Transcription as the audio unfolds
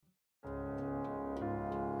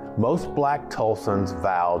most Black Tulsans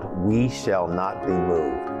vowed, "We shall not be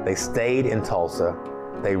moved." They stayed in Tulsa,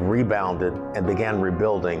 they rebounded and began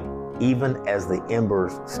rebuilding, even as the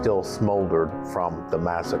embers still smoldered from the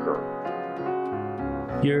massacre.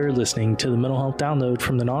 You're listening to the Mental Health Download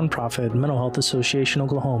from the nonprofit Mental Health Association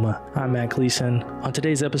Oklahoma. I'm Matt Gleason. On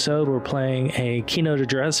today's episode, we're playing a keynote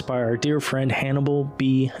address by our dear friend Hannibal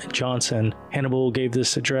B. Johnson. Hannibal gave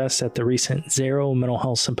this address at the recent Zero Mental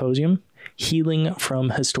Health Symposium, Healing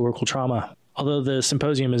from Historical Trauma. Although the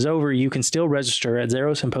symposium is over, you can still register at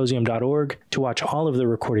zerosymposium.org to watch all of the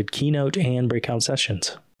recorded keynote and breakout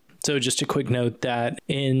sessions. So just a quick note that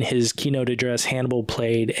in his keynote address, Hannibal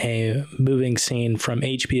played a moving scene from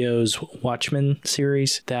HBO's Watchmen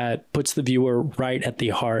series that puts the viewer right at the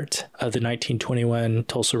heart of the 1921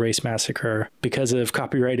 Tulsa Race Massacre. Because of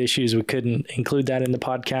copyright issues, we couldn't include that in the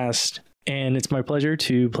podcast. And it's my pleasure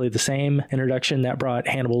to play the same introduction that brought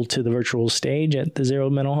Hannibal to the virtual stage at the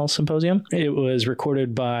Zero Mental Health Symposium. It was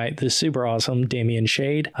recorded by the super awesome Damian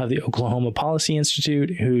Shade of the Oklahoma Policy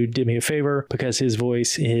Institute, who did me a favor because his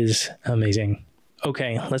voice is amazing.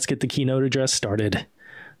 Okay, let's get the keynote address started.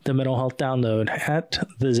 The Mental Health Download at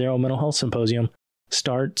the Zero Mental Health Symposium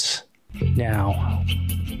starts now.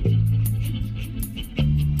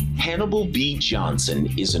 Hannibal B. Johnson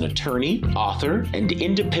is an attorney, author, and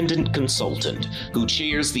independent consultant who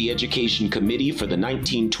chairs the Education Committee for the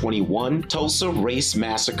 1921 Tulsa Race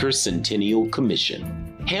Massacre Centennial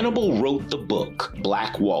Commission. Hannibal wrote the book,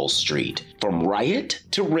 Black Wall Street, From Riot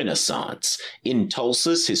to Renaissance, in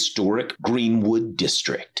Tulsa's historic Greenwood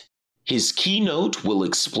District. His keynote will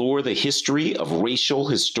explore the history of racial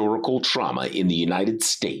historical trauma in the United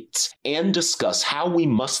States and discuss how we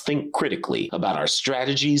must think critically about our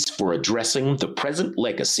strategies for addressing the present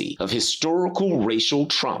legacy of historical racial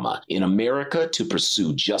trauma in America to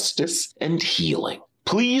pursue justice and healing.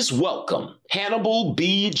 Please welcome Hannibal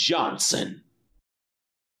B. Johnson.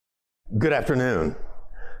 Good afternoon.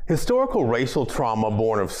 Historical racial trauma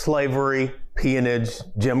born of slavery, peonage,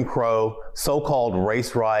 Jim Crow, so-called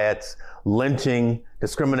race riots, lynching,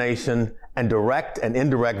 discrimination, and direct and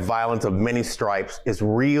indirect violence of many stripes is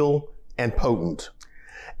real and potent.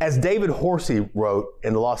 As David Horsey wrote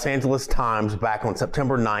in the Los Angeles Times back on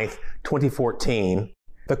September 9th, 2014,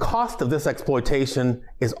 the cost of this exploitation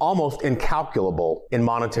is almost incalculable in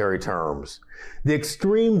monetary terms. The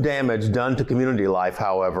extreme damage done to community life,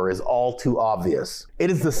 however, is all too obvious.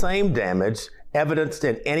 It is the same damage evidenced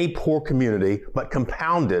in any poor community, but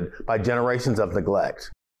compounded by generations of neglect.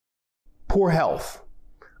 Poor health,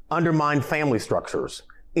 undermined family structures,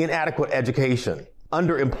 inadequate education,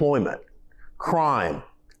 underemployment, crime,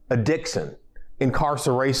 addiction,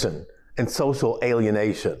 incarceration, and social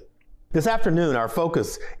alienation. This afternoon, our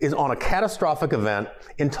focus is on a catastrophic event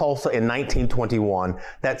in Tulsa in 1921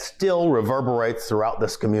 that still reverberates throughout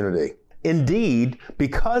this community. Indeed,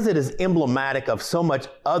 because it is emblematic of so much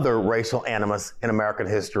other racial animus in American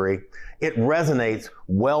history, it resonates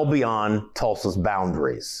well beyond Tulsa's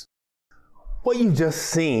boundaries. What you've just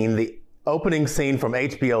seen, the opening scene from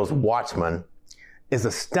HBO's Watchmen, is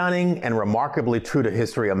a stunning and remarkably true to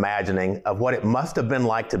history imagining of what it must have been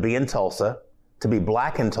like to be in Tulsa, to be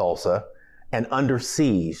Black in Tulsa, and under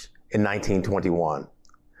siege in 1921.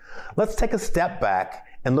 Let's take a step back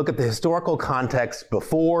and look at the historical context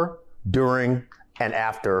before, during, and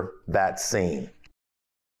after that scene.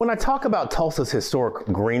 When I talk about Tulsa's historic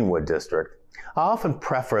Greenwood District, I often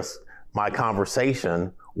preface my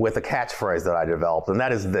conversation with a catchphrase that I developed, and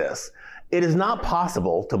that is this: it is not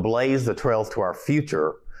possible to blaze the trails to our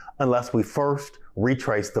future unless we first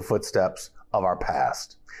retrace the footsteps of our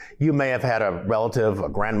past. You may have had a relative, a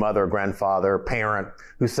grandmother, a grandfather, parent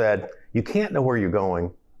who said, you can't know where you're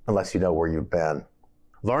going unless you know where you've been.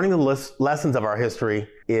 Learning the lessons of our history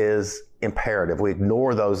is imperative. We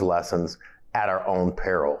ignore those lessons at our own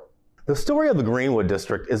peril. The story of the Greenwood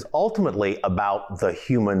District is ultimately about the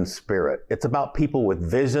human spirit. It's about people with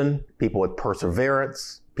vision, people with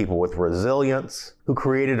perseverance, people with resilience, who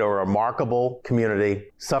created a remarkable community,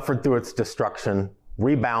 suffered through its destruction,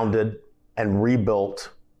 rebounded, and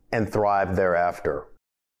rebuilt, and thrived thereafter.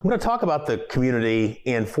 I'm going to talk about the community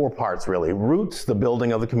in four parts, really. Roots, the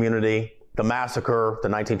building of the community, the massacre, the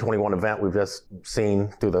 1921 event we've just seen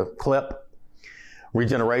through the clip,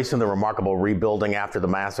 regeneration, the remarkable rebuilding after the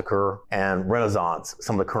massacre, and Renaissance,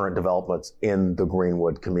 some of the current developments in the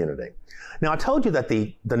Greenwood community. Now, I told you that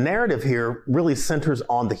the narrative here really centers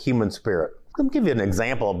on the human spirit. Let me give you an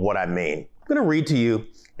example of what I mean. I'm going to read to you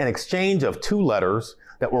an exchange of two letters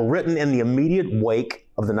that were written in the immediate wake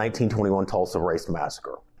of the 1921 Tulsa Race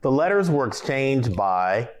Massacre. The letters were exchanged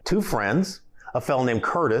by two friends, a fellow named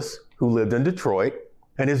Curtis, who lived in Detroit,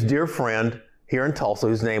 and his dear friend, here in Tulsa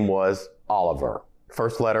whose name was Oliver.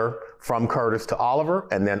 First letter from Curtis to Oliver,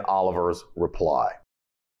 and then Oliver's reply.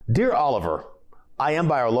 Dear Oliver, I am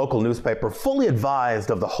by our local newspaper fully advised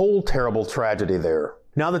of the whole terrible tragedy there.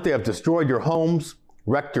 Now that they have destroyed your homes,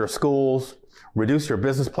 wrecked your schools, reduced your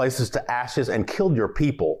business places to ashes, and killed your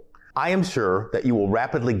people, I am sure that you will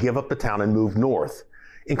rapidly give up the town and move north.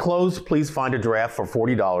 Enclosed, please find a draft for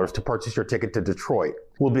 $40 to purchase your ticket to Detroit.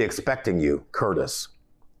 We'll be expecting you, Curtis.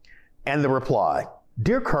 And the reply,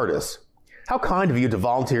 Dear Curtis, how kind of you to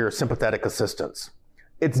volunteer your sympathetic assistance.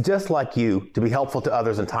 It's just like you to be helpful to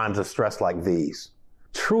others in times of stress like these.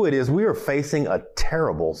 True it is, we are facing a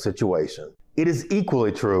terrible situation. It is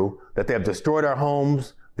equally true that they have destroyed our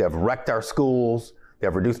homes, they have wrecked our schools, they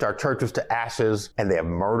have reduced our churches to ashes, and they have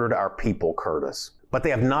murdered our people, Curtis. But they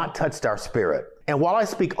have not touched our spirit. And while I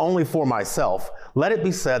speak only for myself, let it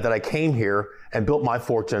be said that I came here and built my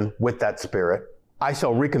fortune with that spirit. I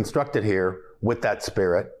shall reconstruct it here with that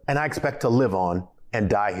spirit, and I expect to live on and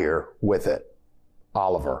die here with it.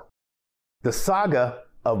 Oliver. The saga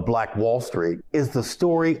of Black Wall Street is the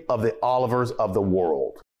story of the Olivers of the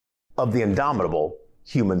world, of the indomitable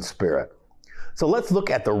human spirit. So let's look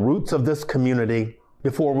at the roots of this community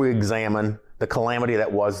before we examine the calamity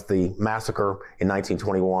that was the massacre in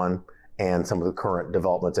 1921 and some of the current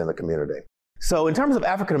developments in the community. So in terms of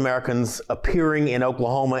African Americans appearing in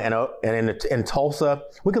Oklahoma and in Tulsa,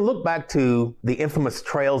 we can look back to the infamous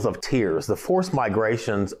Trails of Tears, the forced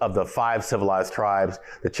migrations of the 5 civilized tribes,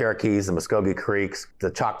 the Cherokees, the Muskogee Creeks,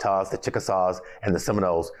 the Choctaws, the Chickasaws, and the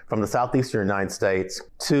Seminoles from the southeastern United States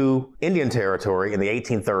to Indian Territory in the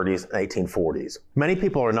 1830s and 1840s. Many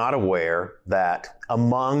people are not aware that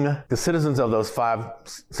among the citizens of those 5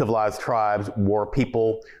 civilized tribes were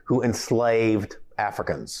people who enslaved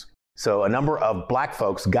Africans. So a number of black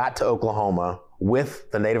folks got to Oklahoma with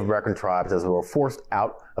the Native American tribes as they were forced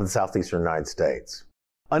out of the southeastern United States.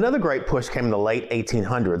 Another great push came in the late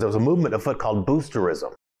 1800s. There was a movement afoot called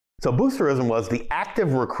Boosterism. So Boosterism was the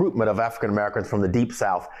active recruitment of African Americans from the Deep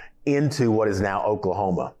South into what is now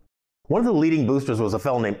Oklahoma. One of the leading boosters was a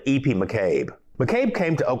fellow named E.P. McCabe. McCabe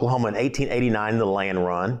came to Oklahoma in 1889 in the land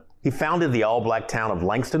run. He founded the all-black town of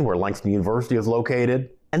Langston, where Langston University is located.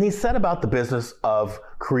 And he set about the business of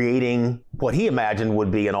creating what he imagined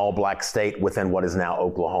would be an all-black state within what is now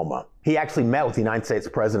Oklahoma. He actually met with the United States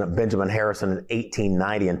President Benjamin Harrison in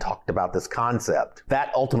 1890 and talked about this concept.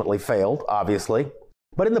 That ultimately failed, obviously.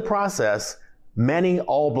 But in the process, many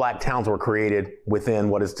all-black towns were created within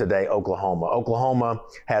what is today Oklahoma. Oklahoma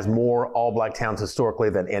has more all-black towns historically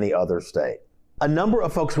than any other state. A number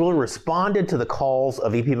of folks really responded to the calls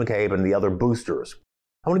of E.P. McCabe and the other boosters.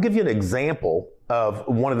 I want to give you an example of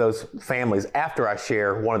one of those families after I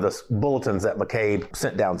share one of the bulletins that McCabe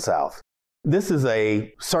sent down south. This is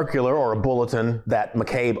a circular or a bulletin that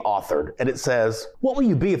McCabe authored, and it says, "What will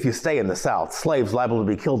you be if you stay in the South? Slaves liable to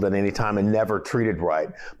be killed at any time and never treated right.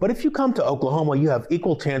 But if you come to Oklahoma, you have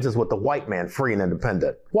equal chances with the white man, free and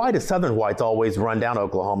independent. Why do Southern whites always run down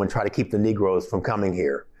Oklahoma and try to keep the Negroes from coming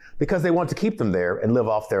here? Because they want to keep them there and live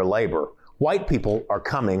off their labor. White people are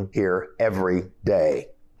coming here every day."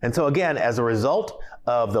 And so again, as a result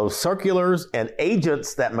of those circulars and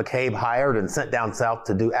agents that McCabe hired and sent down south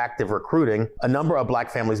to do active recruiting, a number of black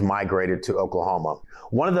families migrated to Oklahoma.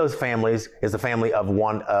 One of those families is the family of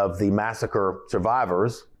one of the massacre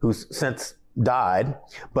survivors who's since died,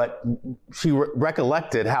 but she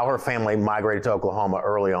recollected how her family migrated to Oklahoma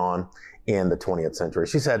early on in the 20th century.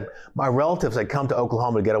 She said, "My relatives had come to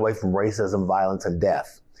Oklahoma to get away from racism, violence, and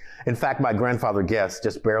death. In fact, my grandfather Guest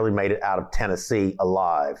just barely made it out of Tennessee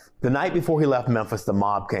alive. The night before he left Memphis, the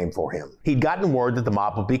mob came for him. He'd gotten word that the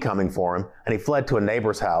mob would be coming for him, and he fled to a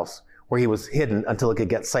neighbor's house where he was hidden until he could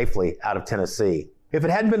get safely out of Tennessee. If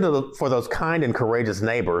it hadn't been for those kind and courageous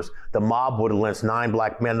neighbors, the mob would have lynched 9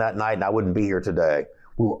 black men that night, and I wouldn't be here today.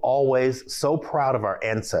 We were always so proud of our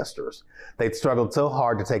ancestors. They'd struggled so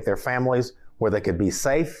hard to take their families where they could be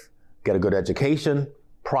safe, get a good education,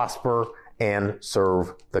 prosper, and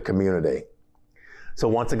serve the community." So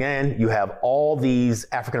once again, you have all these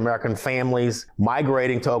African-American families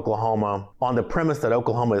migrating to Oklahoma on the premise that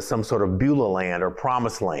Oklahoma is some sort of Beulah land or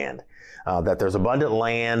promised land, that there's abundant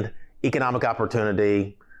land, economic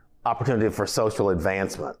opportunity for social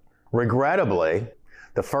advancement. Regrettably,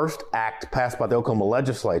 the first act passed by the Oklahoma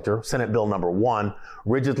legislature, Senate Bill number 1,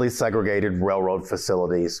 rigidly segregated railroad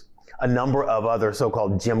facilities. A number of other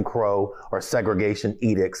so-called Jim Crow or segregation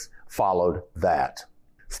edicts followed that.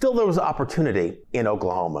 Still, there was opportunity in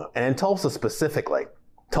Oklahoma, and in Tulsa specifically.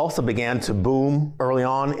 Tulsa began to boom early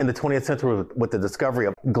on in the 20th century with the discovery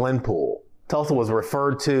of Glenpool. Tulsa was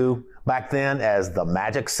referred to back then as the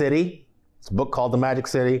Magic City. It's a book called The Magic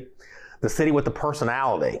City. the city with the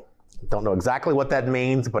personality. Don't know exactly what that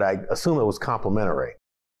means, but I assume it was complimentary.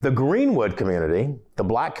 The Greenwood community, the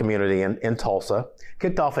black community in Tulsa,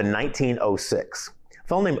 kicked off in 1906. A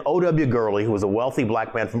fellow named O.W. Gurley, who was a wealthy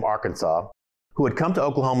black man from Arkansas, who had come to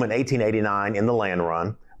Oklahoma in 1889 in the land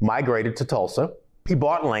run, migrated to Tulsa. He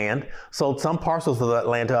bought land, sold some parcels of that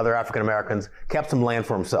land to other African Americans, kept some land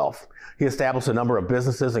for himself. He established a number of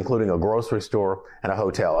businesses, including a grocery store and a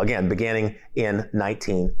hotel, again, beginning in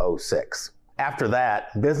 1906. After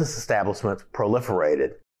that, business establishments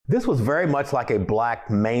proliferated. This was very much like a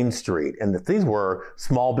black Main Street, and that these were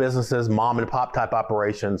small businesses, mom and pop type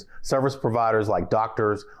operations, service providers like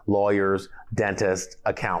doctors, lawyers, dentists,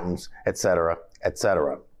 accountants, etc.,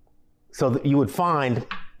 etc. So that you would find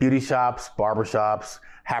beauty shops, barber shops,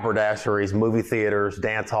 haberdasheries, movie theaters,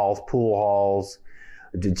 dance halls, pool halls,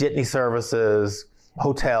 jitney services,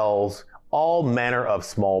 hotels, all manner of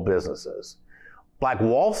small businesses. Black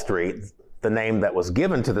Wall Street, the name that was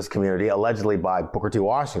given to this community, allegedly by Booker T.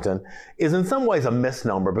 Washington, is in some ways a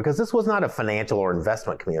misnomer because this was not a financial or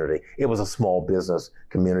investment community. It was a small business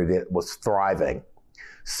community that was thriving.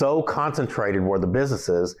 So concentrated were the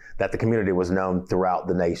businesses that the community was known throughout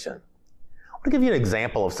the nation. I want to give you an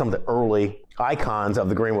example of some of the early icons of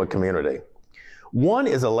the Greenwood community. One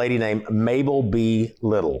is a lady named Mabel B.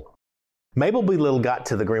 Little. Mabel B. Little got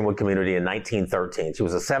to the Greenwood community in 1913. She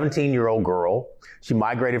was a 17-year-old girl. She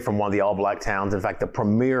migrated from one of the all-black towns, in fact, the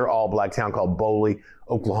premier all-black town called Boley,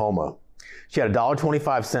 Oklahoma. She had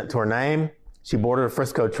 $1.25 to her name. She boarded a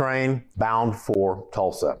Frisco train bound for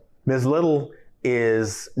Tulsa. Ms. Little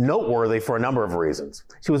is noteworthy for a number of reasons.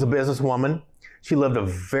 She was a businesswoman. She lived a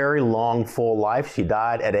very long, full life. She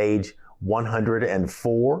died at age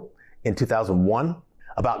 104 in 2001.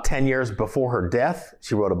 About 10 years before her death,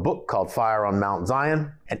 she wrote a book called Fire on Mount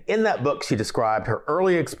Zion. And in that book, she described her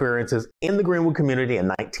early experiences in the Greenwood community in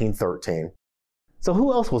 1913. So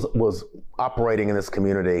who else was operating in this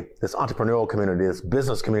community, this entrepreneurial community, this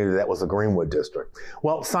business community that was the Greenwood district?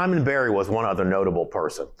 Well, Simon Berry was one other notable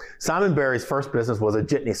person. Simon Berry's first business was a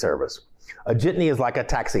jitney service. A jitney is like a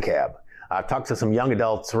taxi cab. I've talked to some young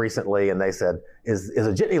adults recently and they said, is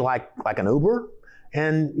a jitney like an Uber?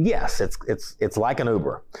 And yes, it's like an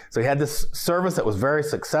Uber. So he had this service that was very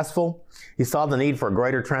successful. He saw the need for a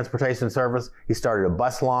greater transportation service. He started a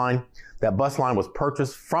bus line. That bus line was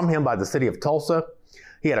purchased from him by the city of Tulsa.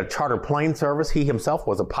 He had a charter plane service. He himself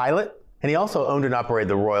was a pilot. And he also owned and operated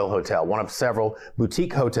the Royal Hotel, one of several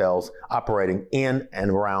boutique hotels operating in and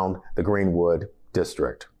around the Greenwood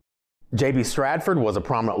district. J.B. Stratford was a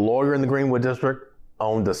prominent lawyer in the Greenwood district.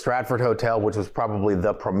 Owned the Stratford Hotel, which was probably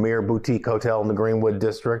the premier boutique hotel in the Greenwood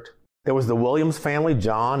district. There was the Williams family,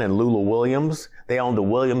 John and Lula Williams. They owned the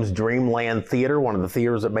Williams Dreamland Theater, one of the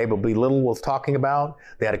theaters that Mabel B. Little was talking about.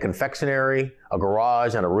 They had a confectionery, a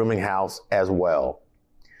garage, and a rooming house as well.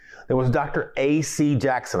 There was Dr. A.C.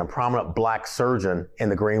 Jackson, a prominent black surgeon in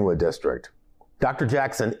the Greenwood district. Dr.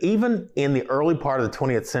 Jackson, even in the early part of the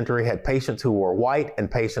 20th century, had patients who were white and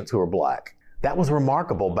patients who were black. That was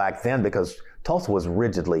remarkable back then because Tulsa was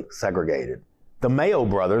rigidly segregated. The Mayo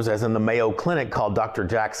brothers, as in the Mayo Clinic, called Dr.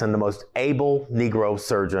 Jackson the most able Negro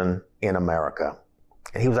surgeon in America.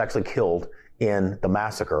 And he was actually killed in the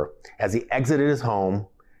massacre as he exited his home,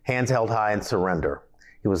 hands held high in surrender.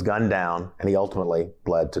 He was gunned down and he ultimately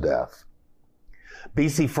bled to death.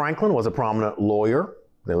 B.C. Franklin was a prominent lawyer.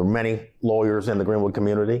 There were many lawyers in the Greenwood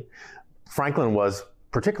community. Franklin was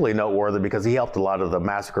particularly noteworthy because he helped a lot of the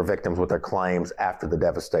massacre victims with their claims after the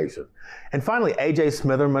devastation. And finally, A.J.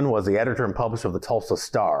 Smitherman was the editor and publisher of the Tulsa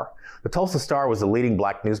Star. The Tulsa Star was the leading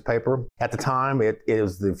black newspaper. At the time, it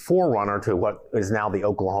was the forerunner to what is now the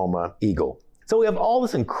Oklahoma Eagle. So we have all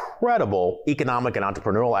this incredible economic and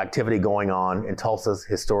entrepreneurial activity going on in Tulsa's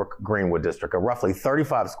historic Greenwood district, a roughly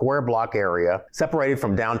 35 square block area separated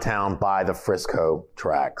from downtown by the Frisco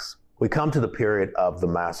tracks. We come to the period of the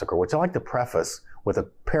massacre, which I like to preface with a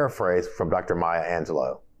paraphrase from Dr. Maya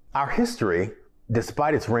Angelou. Our history,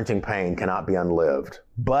 despite its wrenching pain, cannot be unlived.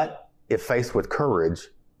 But if faced with courage,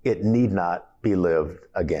 it need not be lived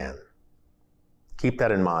again. Keep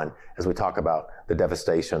that in mind as we talk about the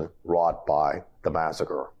devastation wrought by the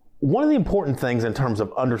massacre. One of the important things in terms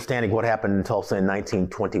of understanding what happened in Tulsa in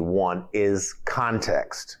 1921 is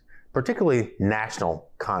context, particularly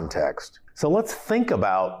national context. So let's think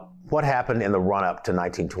about what happened in the run-up to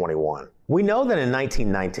 1921. We know that in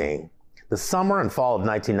 1919, the summer and fall of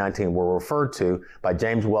 1919 were referred to by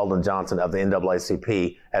James Weldon Johnson of the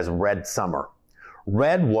NAACP as Red Summer.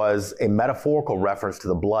 Red was a metaphorical reference to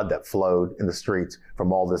the blood that flowed in the streets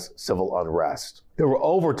from all this civil unrest. There were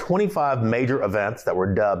over 25 major events that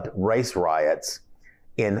were dubbed race riots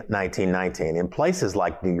in 1919 in places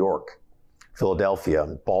like New York, Philadelphia,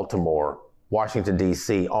 Baltimore, Washington,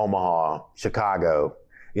 D.C., Omaha, Chicago,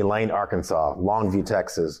 Elaine, Arkansas, Longview,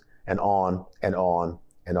 Texas, and on and on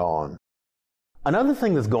and on. Another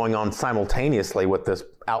thing that's going on simultaneously with this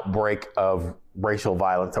outbreak of racial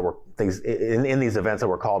violence that were in these events that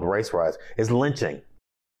were called race riots is lynching.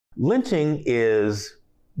 Lynching is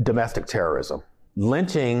domestic terrorism.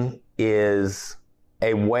 Lynching is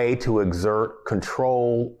a way to exert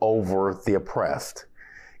control over the oppressed.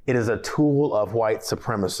 It is a tool of white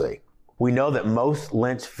supremacy. We know that most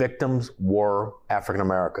lynch victims were African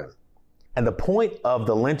American. And the point of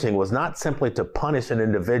the lynching was not simply to punish an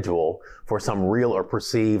individual for some real or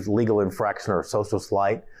perceived legal infraction or social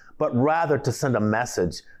slight, but rather to send a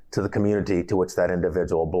message to the community to which that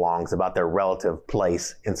individual belongs about their relative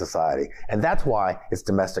place in society. And that's why it's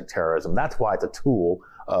domestic terrorism. That's why it's a tool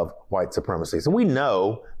of white supremacy. So we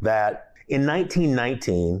know that in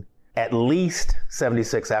 1919, at least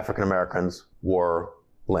 76 African Americans were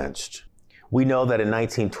lynched. We know that in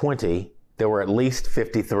 1920, there were at least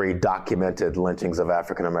 53 documented lynchings of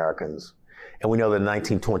African Americans. And we know that in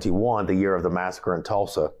 1921, the year of the massacre in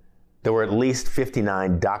Tulsa, there were at least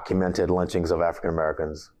 59 documented lynchings of African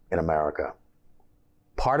Americans in America.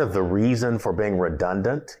 Part of the reason for being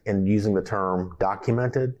redundant in using the term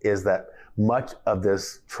documented is that much of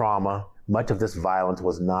this trauma, much of this violence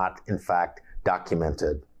was not, in fact,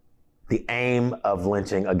 documented. The aim of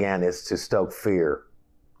lynching, again, is to stoke fear,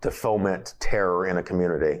 to foment terror in a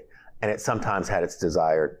community, and it sometimes had its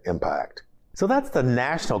desired impact. So that's the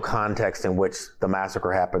national context in which the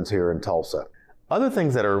massacre happens here in Tulsa. Other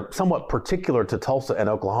things that are somewhat particular to Tulsa and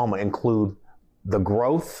Oklahoma include the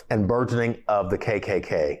growth and burgeoning of the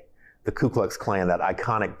KKK, the Ku Klux Klan, that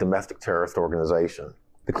iconic domestic terrorist organization.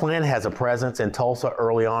 The Klan has a presence in Tulsa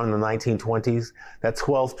early on in the 1920s that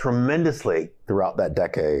swells tremendously throughout that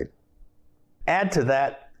decade. Add to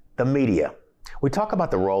that the media. We talk about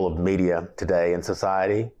the role of media today in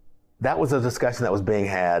society. That was a discussion that was being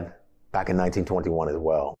had back in 1921 as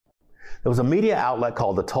well. There was a media outlet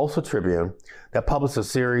called the Tulsa Tribune that published a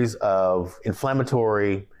series of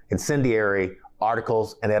inflammatory, incendiary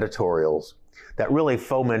articles and editorials that really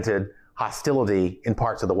fomented hostility in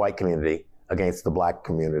parts of the white community against the black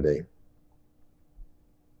community.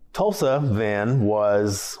 Tulsa then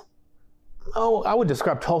was, I would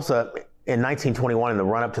describe Tulsa in 1921 in the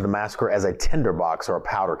run-up to the massacre as a tinderbox or a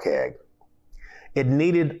powder keg. It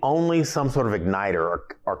needed only some sort of igniter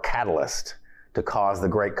or catalyst to cause the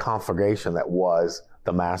great conflagration that was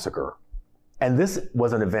the massacre. And this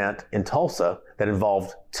was an event in Tulsa that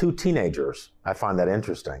involved two teenagers. I find that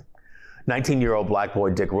interesting. 19-year-old black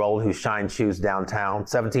boy Dick Rowland, who shined shoes downtown,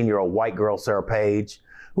 17-year-old white girl Sarah Page,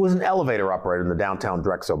 who was an elevator operator in the downtown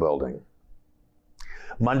Drexel building.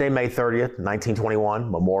 Monday, May 30th,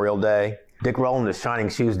 1921, Memorial Day. Dick Rowland is shining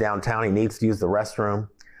shoes downtown. He needs to use the restroom.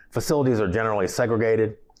 Facilities are generally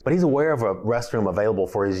segregated, but he's aware of a restroom available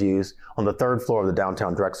for his use on the third floor of the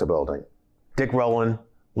downtown Drexel building. Dick Rowland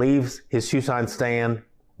leaves his shoe shine stand,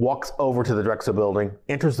 walks over to the Drexel building,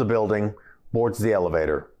 enters the building, boards the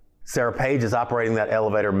elevator. Sarah Page is operating that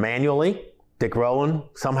elevator manually. Dick Rowland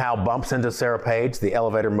somehow bumps into Sarah Page. The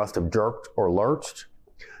elevator must have jerked or lurched.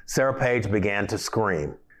 Sarah Page began to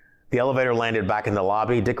scream. The elevator landed back in the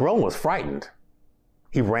lobby. Dick Rowland was frightened.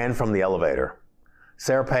 He ran from the elevator.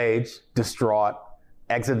 Sarah Page, distraught,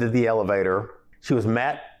 exited the elevator. She was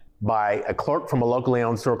met by a clerk from a locally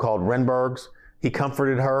owned store called Renberg's. He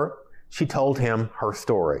comforted her. She told him her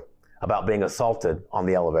story about being assaulted on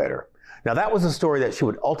the elevator. Now, that was a story that she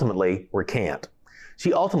would ultimately recant.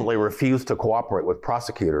 She ultimately refused to cooperate with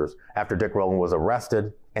prosecutors after Dick Rowland was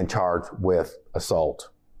arrested and charged with assault.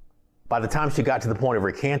 By the time she got to the point of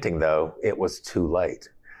recanting, though, it was too late.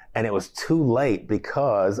 And it was too late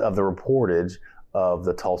because of the reportage of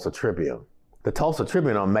the Tulsa Tribune. The Tulsa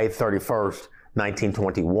Tribune on May 31st,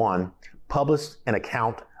 1921, published an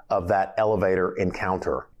account of that elevator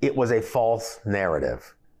encounter. It was a false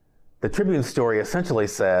narrative. The Tribune story essentially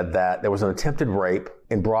said that there was an attempted rape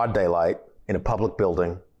in broad daylight in a public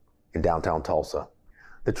building in downtown Tulsa.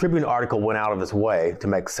 The Tribune article went out of its way to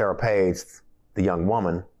make Sarah Page, the young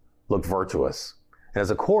woman, look virtuous. And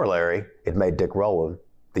as a corollary, it made Dick Rowland,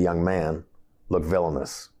 the young man, look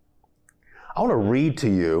villainous. I want to read to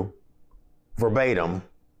you verbatim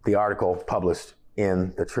the article published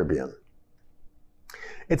in the Tribune.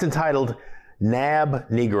 It's entitled, "Nab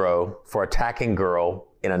Negro for Attacking Girl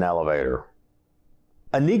in an Elevator."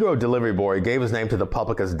 A Negro delivery boy gave his name to the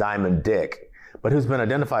public as Diamond Dick, but who's been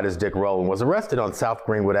identified as Dick Rowland, was arrested on South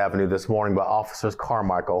Greenwood Avenue this morning by officers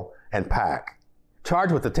Carmichael and Pack.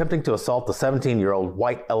 charged with attempting to assault the 17-year-old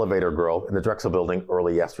white elevator girl in the Drexel building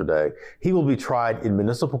early yesterday. He will be tried in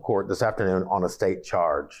municipal court this afternoon on a state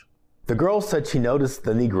charge. The girl said she noticed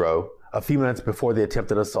the Negro a few minutes before the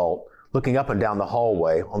attempted assault, looking up and down the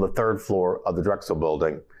hallway on the third floor of the Drexel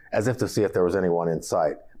building, as if to see if there was anyone in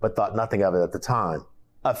sight, but thought nothing of it at the time.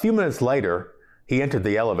 A few minutes later, he entered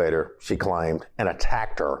the elevator, she claimed, and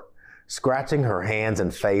attacked her, scratching her hands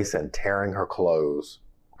and face and tearing her clothes.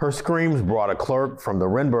 Her screams brought a clerk from the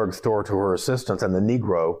Renberg store to her assistance, and the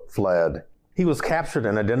Negro fled. He was captured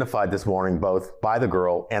and identified this morning both by the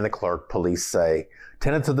girl and the clerk, police say.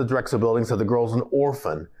 Tenants of the Drexel building said the girl's an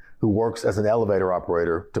orphan who works as an elevator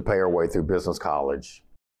operator to pay her way through business college.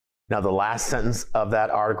 Now, the last sentence of that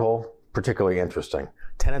article, particularly interesting.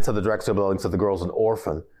 Tenants of the Drexel building said the girl's an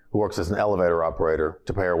orphan who works as an elevator operator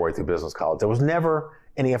to pay her way through business college. There was never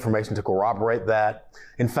any information to corroborate that.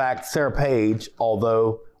 In fact, Sarah Page,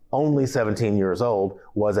 although only 17 years old,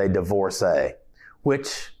 was a divorcee,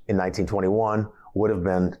 which in 1921 would have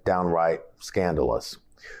been downright scandalous.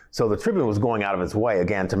 So the Tribune was going out of its way,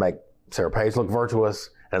 again, to make Sarah Page look virtuous,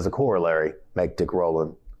 and as a corollary, make Dick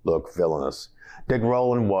Rowland look villainous. Dick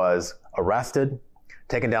Rowland was arrested,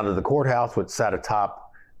 taken down to the courthouse, which sat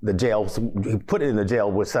atop the jail. He put it in the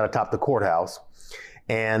jail, which sat atop the courthouse.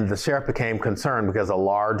 And the sheriff became concerned because a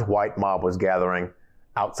large white mob was gathering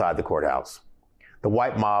outside the courthouse. The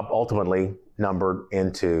white mob ultimately numbered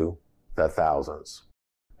into the thousands.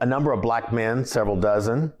 A number of black men, several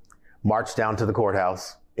dozen, marched down to the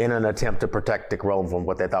courthouse in an attempt to protect Dick Rowland from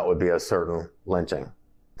what they thought would be a certain lynching.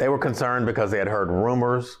 They were concerned because they had heard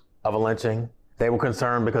rumors of a lynching. They were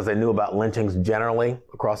concerned because they knew about lynchings generally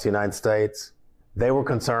across the United States. They were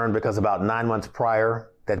concerned because about 9 months prior,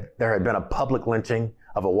 that there had been a public lynching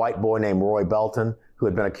of a white boy named Roy Belton who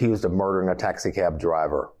had been accused of murdering a taxi cab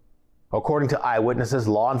driver. According to eyewitnesses,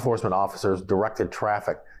 law enforcement officers directed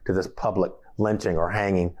traffic to this public lynching or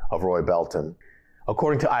hanging of Roy Belton.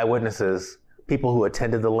 According to eyewitnesses, people who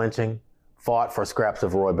attended the lynching fought for scraps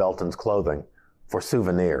of Roy Belton's clothing for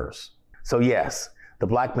souvenirs. So yes, the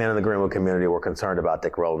black men in the Greenwood community were concerned about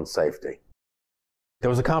Dick Rowland's safety. There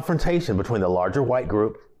was a confrontation between the larger white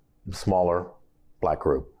group and the smaller black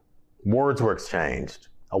group. Words were exchanged.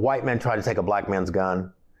 A white man tried to take a black man's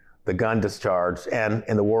gun. The gun discharged, and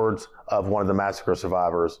in the words of one of the massacre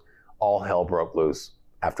survivors, all hell broke loose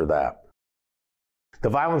after that. The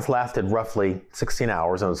violence lasted roughly 16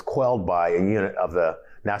 hours and was quelled by a unit of the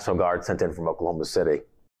National Guard sent in from Oklahoma City.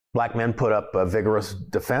 Black men put up a vigorous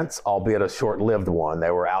defense, albeit a short-lived one.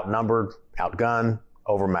 They were outnumbered, outgunned,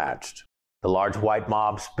 overmatched. The large white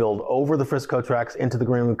mob spilled over the Frisco tracks into the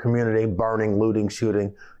Greenwood community, burning, looting,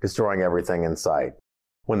 shooting, destroying everything in sight.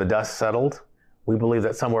 When the dust settled, we believe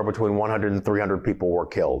that somewhere between 100 and 300 people were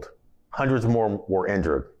killed. Hundreds more were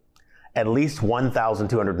injured. At least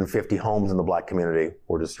 1,250 homes in the black community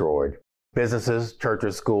were destroyed. Businesses,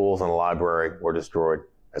 churches, schools, and a library were destroyed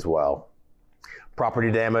as well.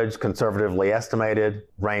 Property damage, conservatively estimated,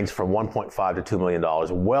 ranged from $1.5 to $2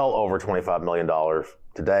 million, well over $25 million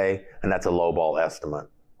today, and that's a lowball estimate.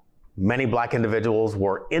 Many black individuals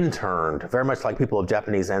were interned, very much like people of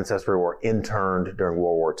Japanese ancestry were interned during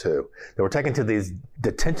World War II. They were taken to these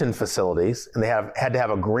detention facilities, and they had to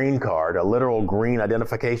have a green card, a literal green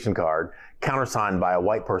identification card, countersigned by a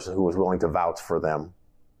white person who was willing to vouch for them.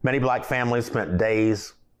 Many black families spent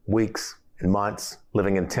days, weeks, and months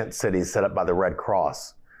living in tent cities set up by the Red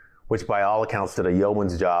Cross, which by all accounts did a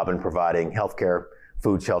yeoman's job in providing health care,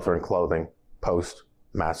 food, shelter, and clothing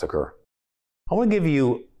post-massacre. I want to give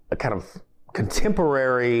you a kind of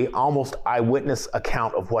contemporary, almost eyewitness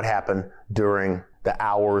account of what happened during the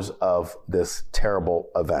hours of this terrible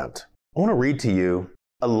event. I want to read to you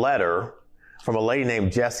a letter from a lady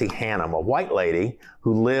named Jessie Hannum, a white lady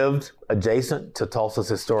who lived adjacent to Tulsa's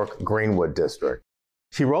historic Greenwood district.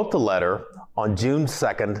 She wrote the letter on June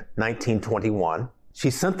 2nd, 1921. She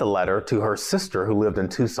sent the letter to her sister who lived in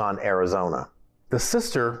Tucson, Arizona. The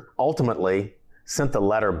sister ultimately sent the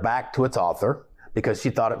letter back to its author because she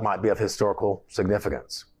thought it might be of historical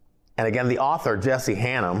significance. And again, the author, Jessie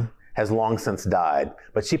Hannum, has long since died,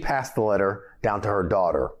 but she passed the letter down to her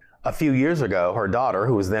daughter. A few years ago, her daughter,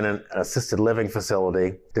 who was then in an assisted living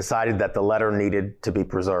facility, decided that the letter needed to be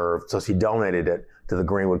preserved, so she donated it to the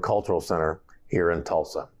Greenwood Cultural Center here in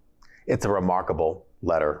Tulsa. It's a remarkable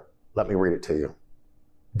letter. Let me read it to you.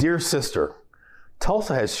 Dear sister,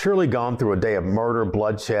 Tulsa has surely gone through a day of murder,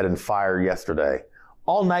 bloodshed, and fire yesterday.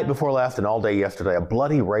 All night before last and all day yesterday, a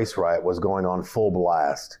bloody race riot was going on full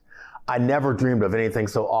blast. I never dreamed of anything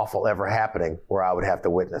so awful ever happening where I would have to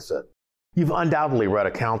witness it. You've undoubtedly read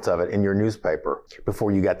accounts of it in your newspaper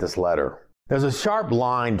before you got this letter. There's a sharp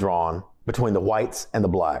line drawn between the whites and the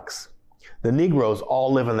blacks. The Negroes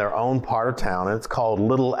all live in their own part of town, and it's called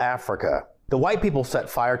Little Africa. The white people set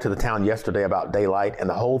fire to the town yesterday about daylight, and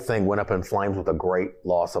the whole thing went up in flames with a great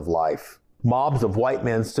loss of life. Mobs of white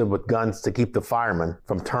men stood with guns to keep the firemen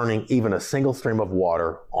from turning even a single stream of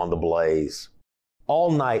water on the blaze.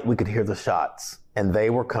 All night we could hear the shots, and they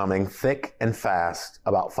were coming thick and fast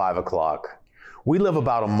about 5 o'clock. We live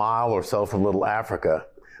about a mile or so from Little Africa,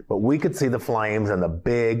 but we could see the flames and the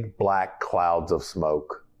big black clouds of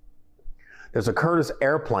smoke. There's a Curtiss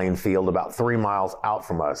airplane field about 3 miles out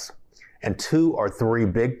from us, and 2 or 3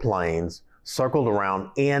 big planes circled around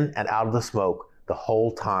in and out of the smoke the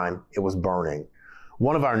whole time it was burning.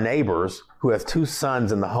 One of our neighbors, who has 2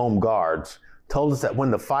 sons in the Home Guards, told us that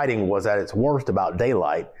when the fighting was at its worst about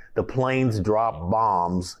daylight, the planes dropped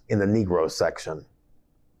bombs in the Negro section.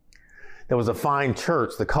 There was a fine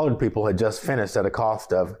church the colored people had just finished at a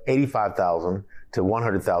cost of $85,000 to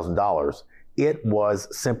 $100,000. It was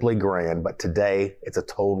simply grand, but today it's a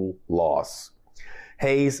total loss.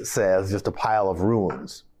 Hayes says just a pile of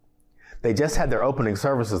ruins. They just had their opening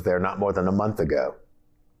services there not more than a month ago.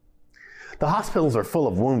 The hospitals are full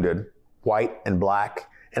of wounded, white and black,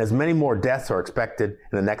 and as many more deaths are expected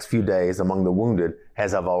in the next few days among the wounded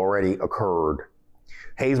as have already occurred.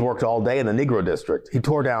 Hayes worked all day in the Negro district. He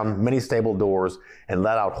tore down many stable doors and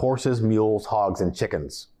let out horses, mules, hogs, and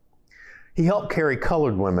chickens. He helped carry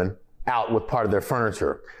colored women out with part of their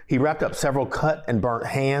furniture. He wrapped up several cut and burnt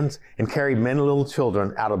hands and carried many little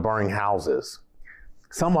children out of burning houses.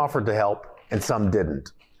 Some offered to help and some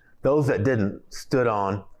didn't. Those that didn't stood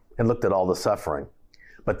on and looked at all the suffering.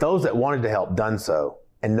 But those that wanted to help done so,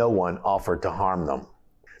 and no one offered to harm them.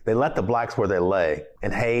 They let the blacks where they lay,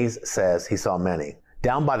 and Hayes says he saw many.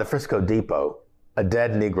 Down by the Frisco Depot, a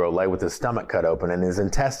dead Negro lay with his stomach cut open and his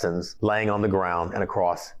intestines laying on the ground and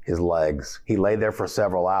across his legs. He lay there for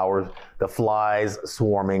several hours, the flies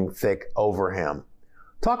swarming thick over him.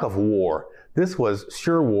 Talk of war. This was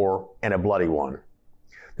sure war and a bloody one.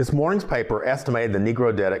 This morning's paper estimated the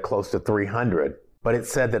Negro dead at close to 300, but it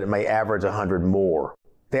said that it may average 100 more.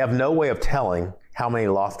 They have no way of telling how many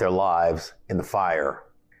lost their lives in the fire.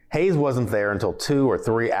 Hayes wasn't there until 2 or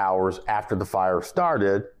 3 hours after the fire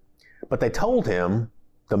started, but they told him,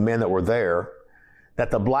 the men that were there,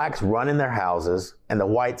 that the blacks run in their houses and the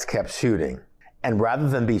whites kept shooting. And rather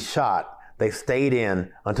than be shot, they stayed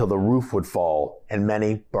in until the roof would fall, and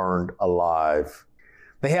many burned alive.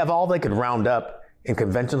 They have all they could round up in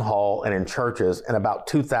Convention Hall and in churches, and about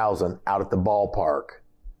 2,000 out at the ballpark.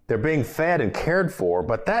 They're being fed and cared for,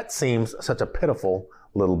 but that seems such a pitiful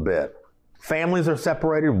little bit. Families are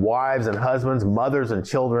separated, wives and husbands, mothers and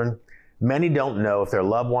children. Many don't know if their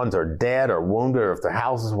loved ones are dead or wounded or if their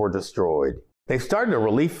houses were destroyed. They started a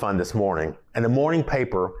relief fund this morning, and the morning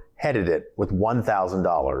paper headed it with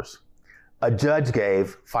 $1,000. A judge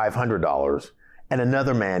gave $500, and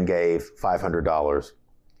another man gave $500.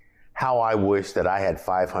 How I wish that I had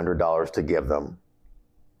 $500 to give them.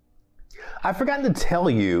 I've forgotten to tell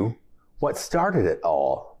you what started it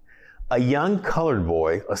all. A young colored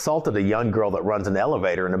boy assaulted a young girl that runs an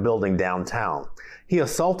elevator in a building downtown. He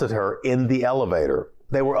assaulted her in the elevator.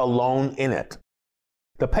 They were alone in it.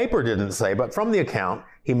 The paper didn't say, but from the account,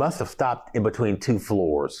 he must have stopped in between 2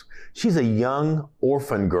 floors. She's a young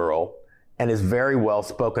orphan girl and is very well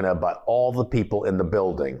spoken of by all the people in the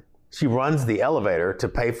building. She runs the elevator to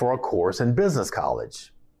pay for a course in business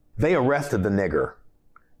college. They arrested the nigger,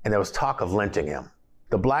 and there was talk of lynching him.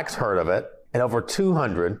 The blacks heard of it, and over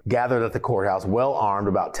 200 gathered at the courthouse well armed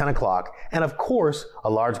about 10 o'clock, and of course, a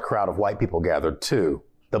large crowd of white people gathered too.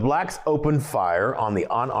 The blacks opened fire on the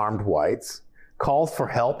unarmed whites, calls for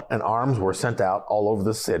help and arms were sent out all over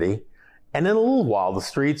the city, and in a little while the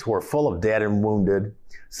streets were full of dead and wounded.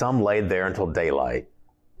 Some laid there until daylight.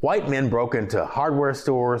 White men broke into hardware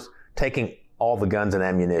stores, taking all the guns and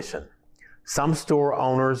ammunition. Some store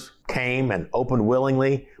owners came and opened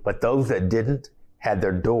willingly, but those that didn't had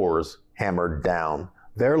their doors hammered down.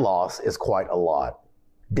 Their loss is quite a lot.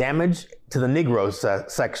 Damage to the Negro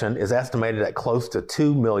section is estimated at close to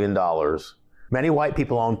 $2 million. Many white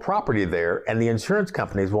people own property there, and the insurance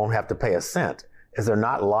companies won't have to pay a cent, as they're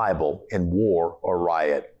not liable in war or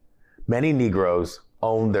riot. Many Negroes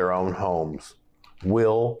own their own homes.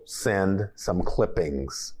 We'll send some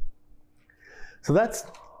clippings. So that's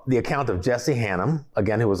the account of Jessie Hannum,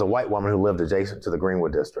 again, who was a white woman who lived adjacent to the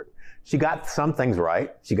Greenwood district. She got some things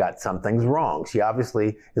right. She got some things wrong. She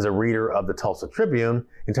obviously is a reader of the Tulsa Tribune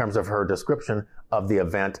in terms of her description of the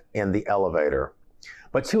event in the elevator.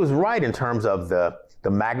 But she was right in terms of the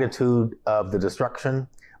magnitude of the destruction,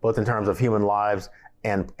 both in terms of human lives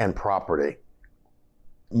and property.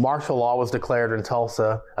 Martial law was declared in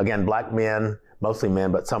Tulsa. Again, black men, mostly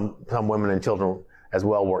men, but some women and children as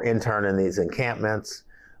well were interned in these encampments.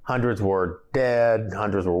 Hundreds were dead,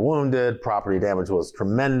 hundreds were wounded, property damage was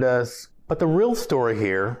tremendous. But the real story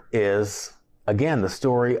here is, again, the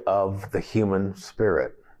story of the human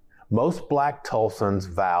spirit. Most black Tulsans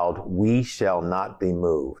vowed, "We shall not be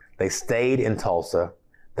moved." They stayed in Tulsa,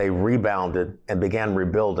 they rebounded and began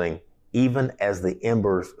rebuilding, even as the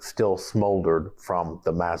embers still smoldered from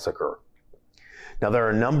the massacre. Now, there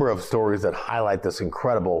are a number of stories that highlight this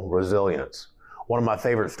incredible resilience. One of my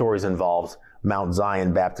favorite stories involves Mount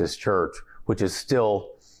Zion Baptist Church, which is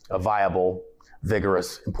still a viable,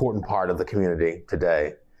 vigorous, important part of the community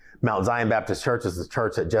today. Mount Zion Baptist Church is the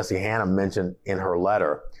church that Jessie Hannum mentioned in her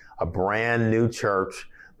letter, a brand new church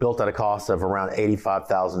built at a cost of around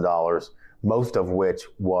 $85,000, most of which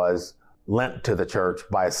was lent to the church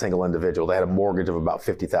by a single individual. They had a mortgage of about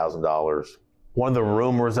 $50,000. One of the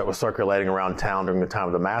rumors that was circulating around town during the time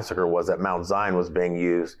of the massacre was that Mount Zion was being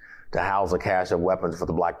used to house a cache of weapons for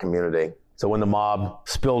the black community. So when the mob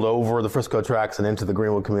spilled over the Frisco tracks and into the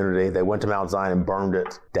Greenwood community, they went to Mount Zion and burned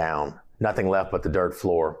it down. Nothing left but the dirt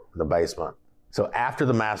floor, the basement. So after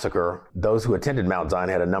the massacre, those who attended Mount Zion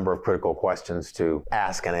had a number of critical questions to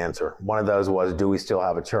ask and answer. One of those was, do we still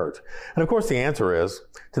have a church? And of course the answer is,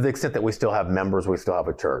 to the extent that we still have members, we still have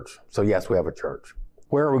a church. So yes, we have a church.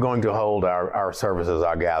 Where are we going to hold our services,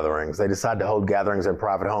 our gatherings? They decided to hold gatherings in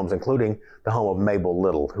private homes, including the home of Mabel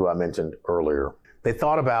Little, who I mentioned earlier. They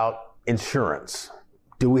thought about insurance.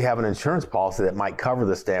 Do we have an insurance policy that might cover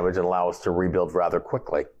this damage and allow us to rebuild rather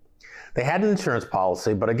quickly? They had an insurance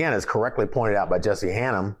policy, but again, as correctly pointed out by Jessie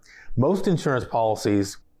Hannum, most insurance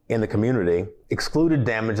policies in the community excluded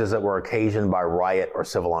damages that were occasioned by riot or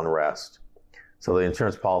civil unrest. So the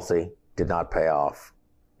insurance policy did not pay off.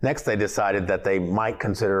 Next, they decided that they might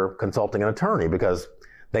consider consulting an attorney because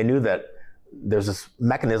they knew that there's this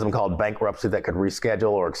mechanism called bankruptcy that could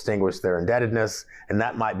reschedule or extinguish their indebtedness, and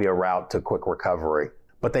that might be a route to quick recovery.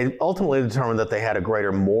 But they ultimately determined that they had a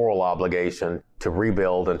greater moral obligation to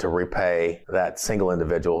rebuild and to repay that single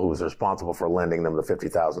individual who was responsible for lending them the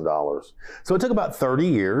 $50,000. So it took about 30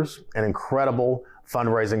 years, an incredible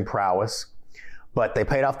fundraising prowess, but they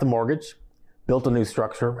paid off the mortgage, built a new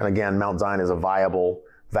structure, and again, Mount Zion is a viable,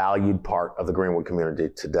 valued part of the Greenwood community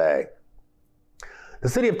today. The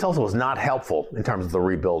city of Tulsa was not helpful in terms of the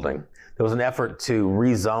rebuilding. There was an effort to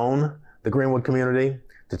rezone the Greenwood community,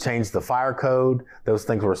 to change the fire code. Those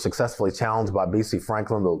things were successfully challenged by B.C.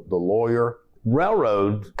 Franklin, the lawyer.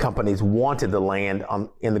 Railroad companies wanted the land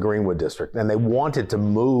in the Greenwood district, and they wanted to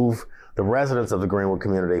move the residents of the Greenwood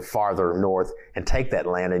community farther north and take that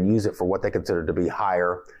land and use it for what they considered to be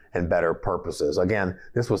higher and better purposes. Again,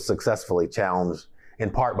 this was successfully challenged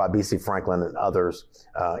in part by B.C. Franklin and others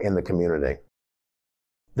in the community.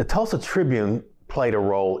 The Tulsa Tribune played a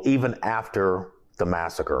role even after the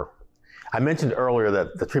massacre. I mentioned earlier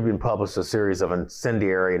that the Tribune published a series of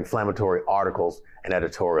incendiary, inflammatory articles and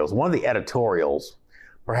editorials. One of the editorials,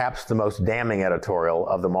 perhaps the most damning editorial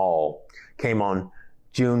of them all, came on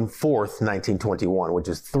June 4th, 1921, which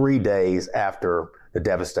is 3 days after the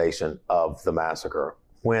devastation of the massacre,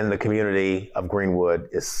 when the community of Greenwood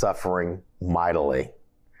is suffering mightily,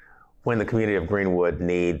 when the community of Greenwood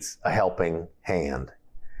needs a helping hand.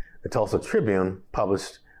 The Tulsa Tribune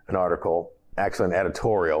published an article, actually an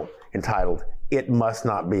editorial, entitled, "It Must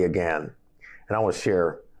Not Be Again." And I want to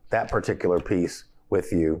share that particular piece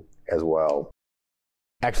with you as well.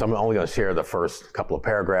 Actually, I'm only going to share the first couple of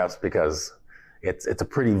paragraphs because it's a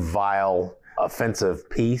pretty vile, offensive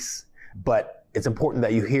piece, but it's important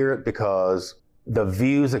that you hear it because the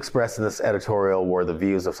views expressed in this editorial were the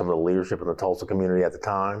views of some of the leadership in the Tulsa community at the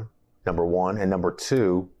time, number one. And number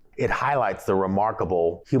two, it highlights the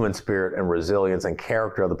remarkable human spirit and resilience and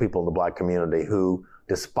character of the people in the Black community who,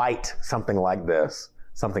 despite something like this,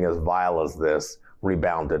 something as vile as this,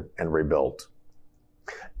 rebounded and rebuilt.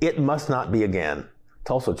 It Must Not Be Again.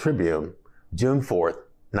 Tulsa Tribune, June 4th,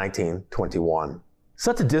 1921.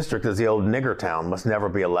 Such a district as the old nigger town must never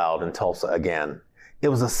be allowed in Tulsa again. It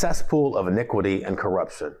was a cesspool of iniquity and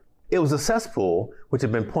corruption. It was a cesspool which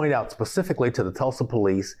had been pointed out specifically to the Tulsa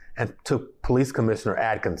police and to Police Commissioner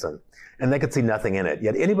Atkinson, and they could see nothing in it.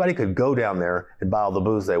 Yet anybody could go down there and buy all the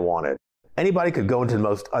booze they wanted. Anybody could go into the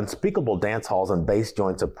most unspeakable dance halls and base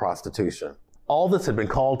joints of prostitution. All this had been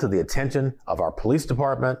called to the attention of our police